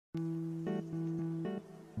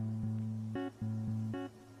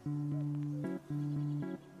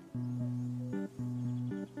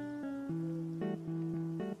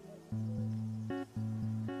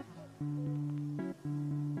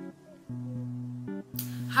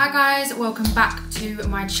Hi guys, welcome back to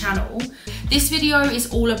my channel. This video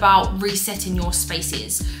is all about resetting your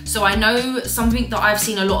spaces. So I know something that I've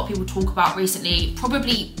seen a lot of people talk about recently,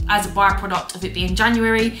 probably as a byproduct of it being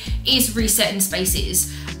January, is resetting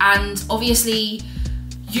spaces. And obviously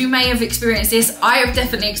you may have experienced this. I have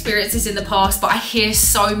definitely experienced this in the past, but I hear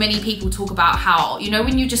so many people talk about how, you know,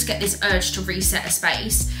 when you just get this urge to reset a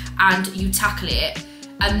space and you tackle it,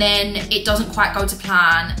 and then it doesn't quite go to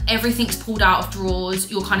plan, everything's pulled out of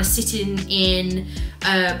drawers, you're kind of sitting in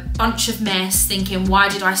a bunch of mess thinking, why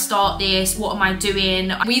did I start this? What am I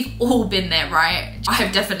doing? We've all been there, right? I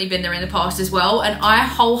have definitely been there in the past as well, and I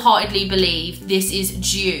wholeheartedly believe this is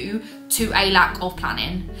due to a lack of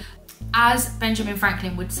planning. As Benjamin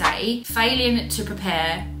Franklin would say, failing to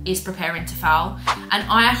prepare is preparing to fail. And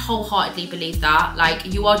I wholeheartedly believe that.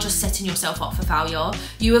 Like, you are just setting yourself up for failure.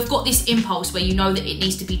 You have got this impulse where you know that it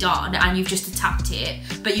needs to be done and you've just attacked it,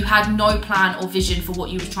 but you had no plan or vision for what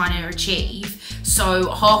you were trying to achieve.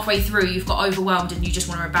 So halfway through, you've got overwhelmed and you just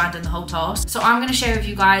want to abandon the whole task. So I'm gonna share with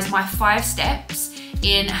you guys my 5 steps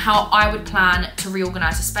in how I would plan to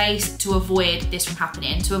reorganize a space to avoid this from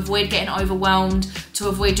happening, to avoid getting overwhelmed, to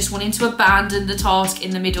avoid just wanting to abandon the task in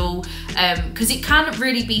the middle, because it can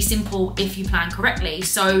really be simple if you plan correctly.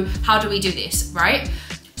 So how do we do this, right?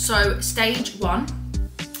 So stage 1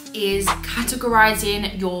 is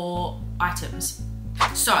categorizing your items.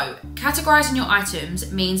 So categorizing your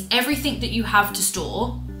items means everything that you have to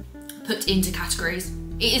store, put into categories.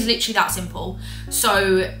 It is literally that simple.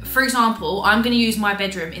 So for example, I'm gonna use my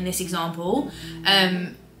bedroom in this example,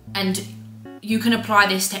 and you can apply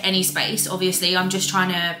this to any space. Obviously, I'm just trying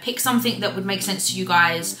to pick something that would make sense to you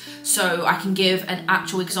guys so I can give an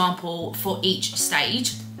actual example for each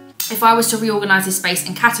stage. If I was to reorganize this space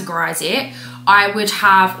and categorize it, I would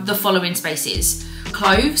have the following spaces: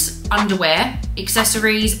 clothes, underwear,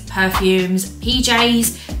 accessories, perfumes,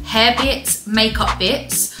 PJs, hair bits, makeup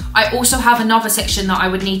bits. I also have another section that I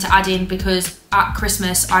would need to add in because at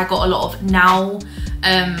Christmas I got a lot of now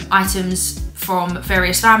items from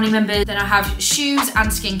various family members. Then I have shoes and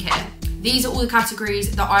skincare. These are all the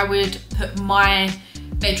categories that I would put my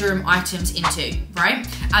bedroom items into, right?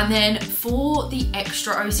 And then for the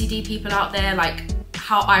extra OCD people out there, like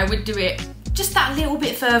how I would do it just that little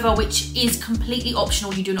bit further, which is completely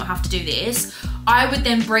optional, you do not have to do this, I would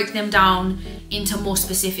then break them down into more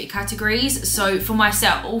specific categories. So for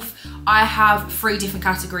myself, I have 3 different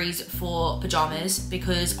categories for pajamas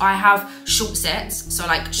because I have short sets, so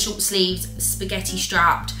like short sleeves, spaghetti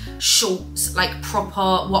strapped, shorts, like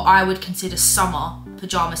proper what I would consider summer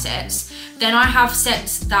pajama sets. Then I have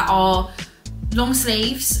sets that are long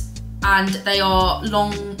sleeves and they are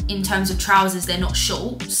long in terms of trousers, they're not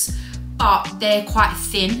shorts, but they're quite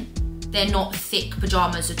thin. They're not thick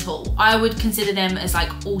pajamas at all. I would consider them as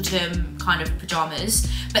like autumn kind of pajamas,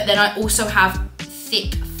 but then I also have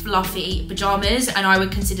thick, fluffy pajamas and I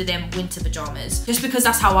would consider them winter pajamas, just because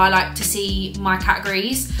that's how I like to see my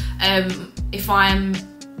categories. If I'm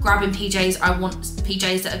grabbing PJs, I want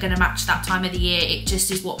PJs that are gonna match that time of the year. It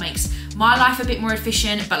just is what makes my life a bit more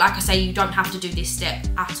efficient, but like I say, you don't have to do this step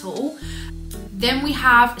at all. Then we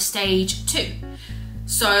have stage 2.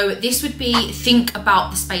 So this would be think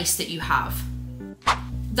about the space that you have.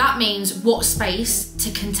 That means what space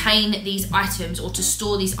to contain these items or to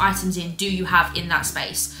store these items in do you have in that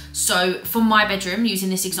space? So for my bedroom, using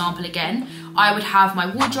this example again, I would have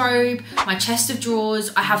my wardrobe, my chest of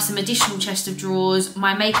drawers, I have some additional chest of drawers,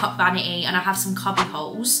 my makeup vanity, and I have some cubby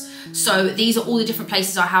holes. So these are all the different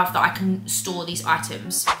places I have that I can store these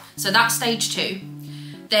items. So that's stage 2.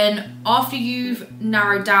 Then after you've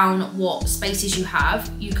narrowed down what spaces you have,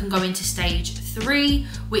 you can go into stage 3,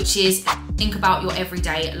 which is think about your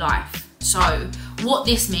everyday life. So what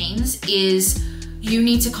this means is you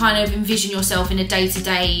need to kind of envision yourself in a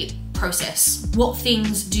day-to-day process. What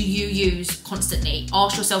things do you use constantly?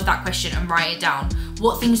 Ask yourself that question and write it down.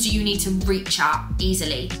 What things do you need to reach at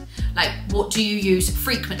easily? Like, what do you use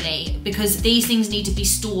frequently? Because these things need to be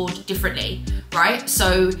stored differently, right?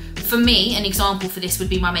 So for me, an example for this would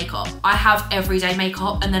be my makeup. I have everyday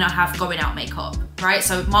makeup and then I have going out makeup, right?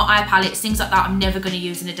 So my eye palettes, things like that, I'm never gonna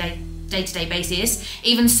use in a day-to-day basis.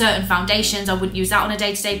 Even certain foundations, I wouldn't use that on a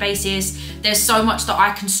day-to-day basis. There's so much that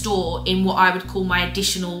I can store in what I would call my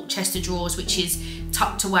additional chest of drawers, which is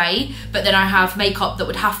tucked away, but then I have makeup that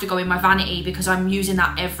would have to go in my vanity because I'm using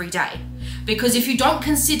that every day. Because if you don't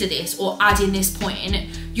consider this or add in this point,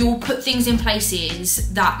 you'll put things in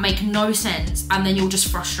places that make no sense, and then you'll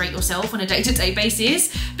just frustrate yourself on a day-to-day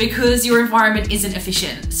basis because your environment isn't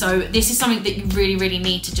efficient. So this is something that you really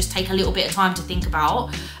need to just take a little bit of time to think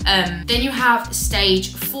about. Then you have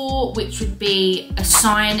stage 4, which would be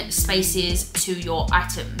assign spaces to your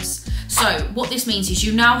items. So what this means is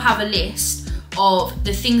you now have a list of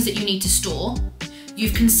the things that you need to store.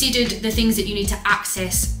 You've considered the things that you need to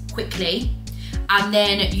access quickly, and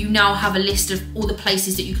then you now have a list of all the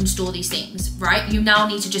places that you can store these things, right? You now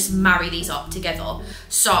need to just marry these up together.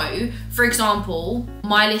 So, for example,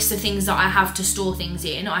 my list of things that I have to store things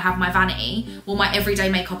in, I have my vanity. Well, my everyday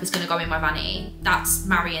makeup is gonna go in my vanity. That's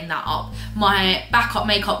marrying that up. My backup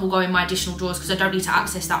makeup will go in my additional drawers because I don't need to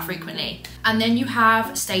access that frequently. And then you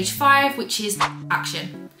have stage 5, which is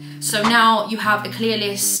action. So now you have a clear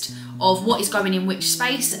list of what is going in which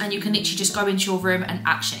space, and you can literally just go into your room and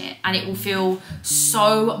action it, and it will feel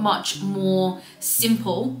so much more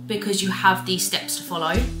simple because you have these steps to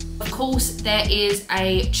follow. Of course, there is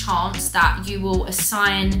a chance that you will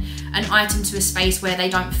assign an item to a space where they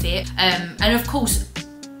don't fit, and of course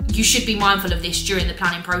you should be mindful of this during the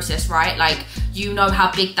planning process, right? Like, you know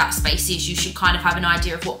how big that space is, you should kind of have an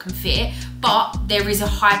idea of what can fit, but there is a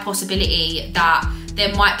high possibility that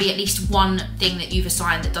there might be at least one thing that you've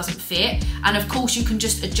assigned that doesn't fit. And of course you can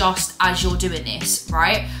just adjust as you're doing this,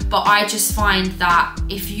 right? But I just find that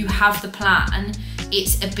if you have the plan,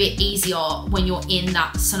 it's a bit easier when you're in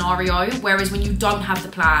that scenario. Whereas when you don't have the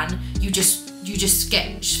plan, you just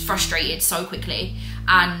get frustrated so quickly,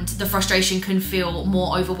 and the frustration can feel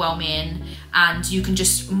more overwhelming, and you can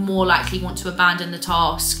just more likely want to abandon the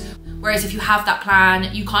task. Whereas if you have that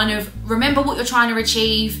plan, you kind of remember what you're trying to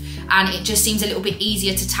achieve, and it just seems a little bit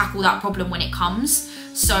easier to tackle that problem when it comes.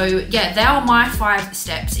 So yeah, there are my 5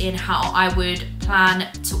 steps in how I would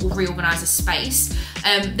plan to reorganize a space.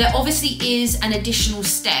 There obviously is an additional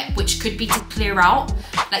step, which could be to clear out.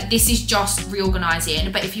 Like, this is just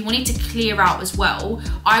reorganizing, but if you wanted to clear out as well,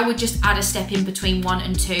 I would just add a step in between 1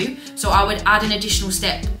 and 2. So I would add an additional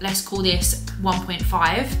step, let's call this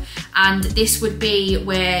 1.5, and this would be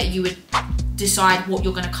where you would decide what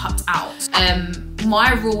you're going to cut out.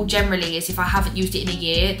 My rule generally is if I haven't used it in a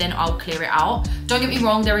year, then I'll clear it out. Don't get me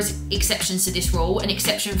wrong, there is exceptions to this rule. An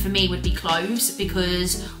exception for me would be clothes,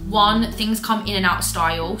 because 1, things come in and out of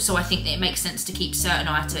style, so I think that it makes sense to keep certain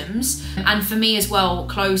items. And for me as well,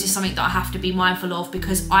 clothes is something that I have to be mindful of,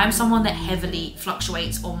 because I'm someone that heavily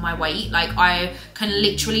fluctuates on my weight. Like, I can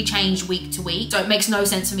literally change week to week, so it makes no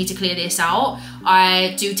sense for me to clear this out.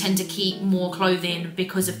 I do tend to keep more clothing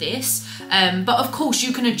because of this. But of course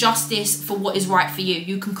you can adjust this for what is right for you.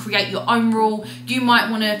 You can create your own rule. You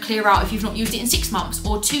might want to clear out if you've not used it in 6 months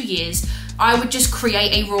or 2 years. I would just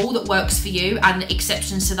create a rule that works for you and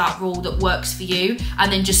exceptions to that rule that works for you,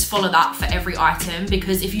 and then just follow that for every item,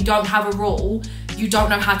 because if you don't have a rule, you don't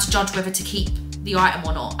know how to judge whether to keep the item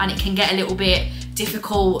or not, and it can get a little bit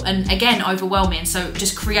difficult and again overwhelming. So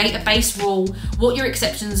just create a base rule, what your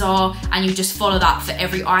exceptions are, and you just follow that for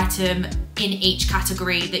every item in each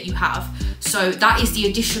category that you have. So that is the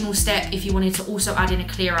additional step if you wanted to also add in a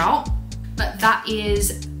clear out. But that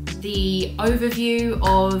is the overview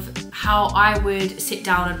of how I would sit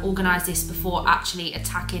down and organize this before actually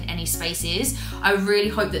attacking any spaces. I really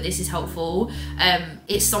hope that this is helpful.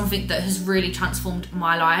 It's something that has really transformed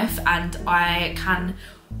my life, and I can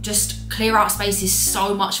just clear out spaces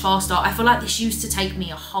so much faster. I feel like this used to take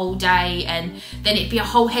me a whole day, and then it'd be a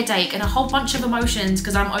whole headache and a whole bunch of emotions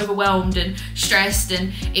because I'm overwhelmed and stressed,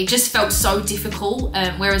 and it just felt so difficult.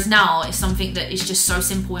 Whereas now it's something that is just so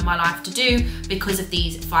simple in my life to do because of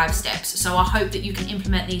these 5 steps. So I hope that you can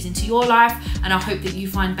implement these into your life, and I hope that you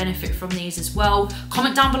find benefit from these as well.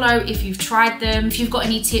 Comment down below if you've tried them. If you've got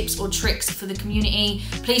any tips or tricks for the community,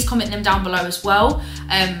 please comment them down below as well.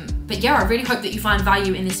 But yeah, I really hope that you find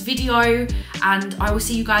value in this video, and I will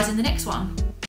see you guys in the next one.